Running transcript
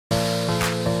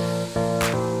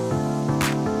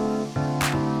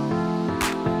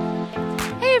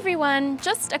everyone,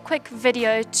 just a quick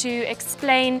video to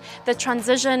explain the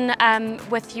transition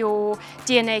with your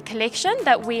DNA collection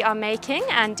that we are making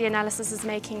and D-Analysis is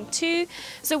making too.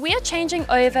 So we are changing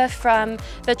over from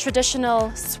the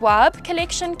traditional swab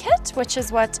collection kit, which is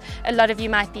what a lot of you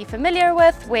might be familiar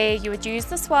with, where you would use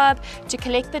the swab to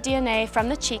collect the DNA from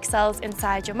the cheek cells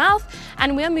inside your mouth,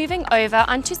 and we're moving over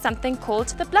onto something called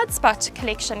the blood spot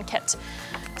collection kit.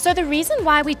 So the reason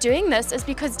why we're doing this is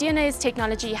because DNA's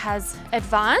technology has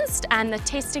advanced and the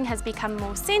testing has become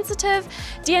more sensitive.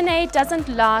 DNA doesn't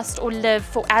last or live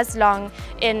for as long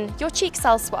in your cheek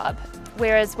cell swab,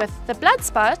 whereas with the blood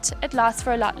spot, it lasts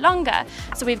for a lot longer.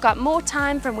 So we've got more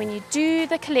time from when you do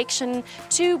the collection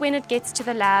to when it gets to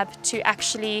the lab to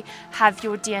actually have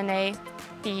your DNA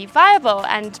be viable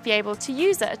and be able to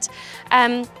use it.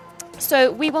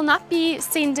 So we will not be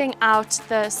sending out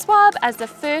the swab as the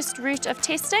first route of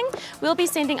testing. We'll be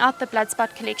sending out the blood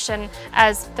spot collection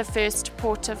as the first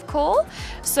port of call.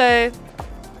 So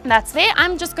that's there.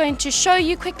 I'm just going to show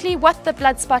you quickly what the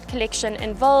blood spot collection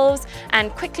involves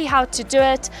and quickly how to do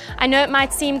it. I know it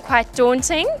might seem quite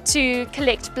daunting to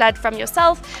collect blood from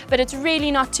yourself, but it's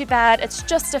really not too bad. It's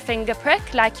just a finger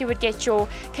prick, like you would get your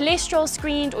cholesterol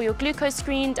screened or your glucose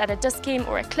screened at a Dis-Chem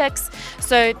or a Clicks.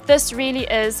 So this really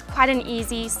is quite an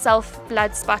easy self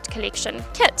blood spot collection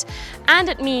kit. And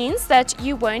it means that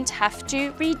you won't have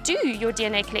to redo your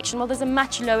DNA collection. Well, there's a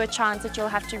much lower chance that you'll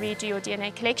have to redo your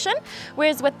DNA collection,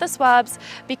 whereas with the swabs,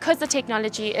 because the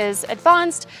technology is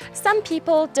advanced, some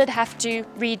people did have to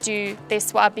redo their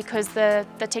swab because the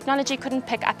technology couldn't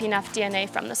pick up enough DNA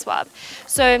from the swab.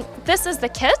 So this is the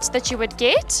kit that you would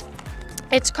get.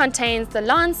 It contains the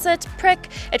lancet prick,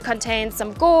 it contains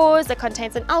some gauze, it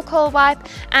contains an alcohol wipe,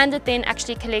 and it then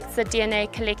actually collects the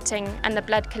DNA collecting and the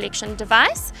blood collection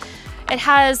device. It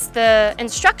has the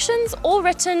instructions all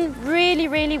written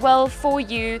really well for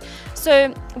you.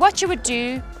 So what you would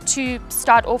do to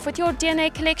start off with your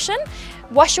DNA collection,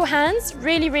 wash your hands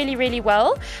really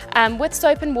well with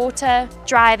soap and water,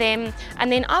 dry them, and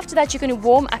then after that you're going to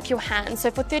warm up your hands. So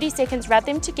for 30 seconds rub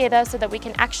them together so that we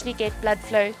can actually get blood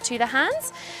flow to the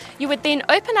hands. You would then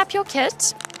open up your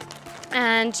kit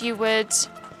and you would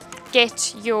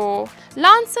get your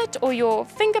lancet or your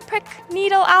finger prick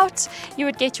needle out. You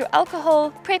would get your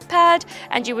alcohol prep pad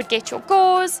and you would get your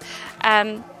gauze.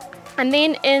 And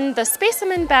then in the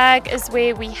specimen bag is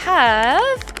where we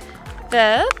have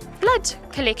the blood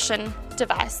collection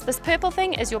device. This purple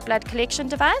thing is your blood collection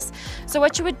device. So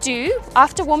what you would do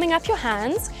after warming up your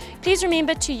hands, please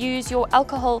remember to use your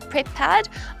alcohol prep pad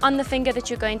on the finger that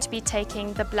you're going to be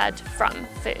taking the blood from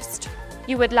first.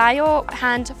 You would lie your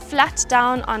hand flat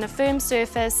down on a firm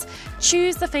surface,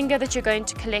 choose the finger that you're going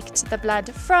to collect the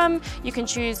blood from. You can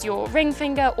choose your ring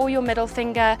finger or your middle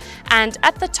finger, and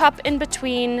at the top in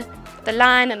between the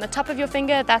line and the top of your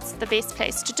finger, that's the best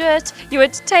place to do it. You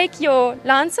would take your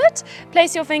lancet,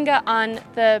 place your finger on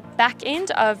the back end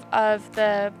of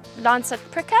the lancet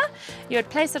pricker. You would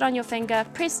place it on your finger,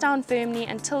 press down firmly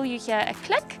until you hear a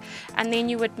click, and then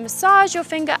you would massage your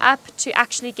finger up to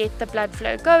actually get the blood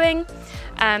flow going.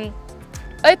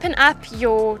 Open up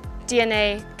your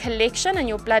DNA collection and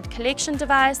your blood collection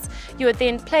device. You would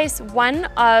then place one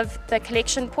of the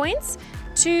collection points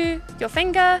to your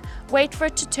finger, wait for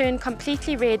it to turn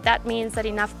completely red. That means that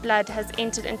enough blood has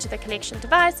entered into the collection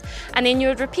device, and then you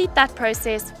would repeat that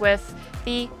process with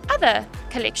the other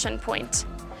collection point.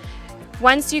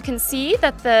 Once you can see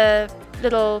that the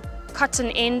little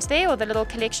cotton end there or the little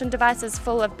collection device is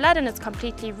full of blood and it's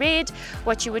completely red,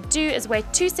 what you would do is wait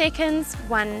 2 seconds,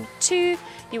 1, 2,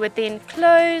 you would then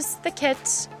close the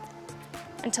kit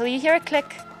until you hear a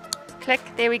click,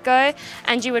 there we go,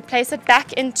 and you would place it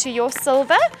back into your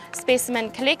silver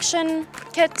specimen collection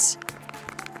kit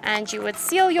and you would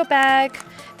seal your bag.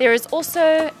 There is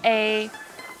also a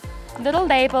little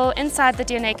label inside the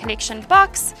DNA collection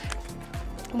box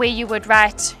where you would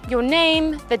write your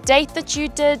name, the date that you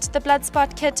did the blood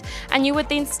spot kit, and you would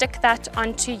then stick that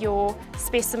onto your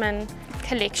specimen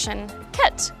collection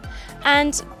kit.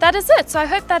 And that is it. So I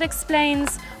hope that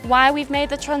explains why we've made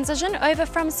the transition over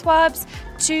from swabs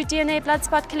to DNA blood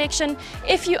spot collection.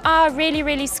 If you are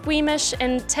really squeamish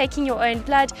in taking your own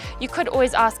blood, you could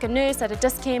always ask a nurse at a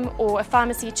Dis-Chem or a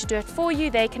pharmacy to do it for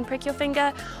you. They can prick your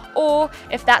finger. Or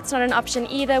if that's not an option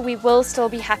either, we will still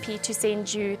be happy to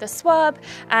send you the swab.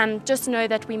 Just know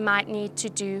that we might need to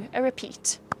do a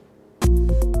repeat.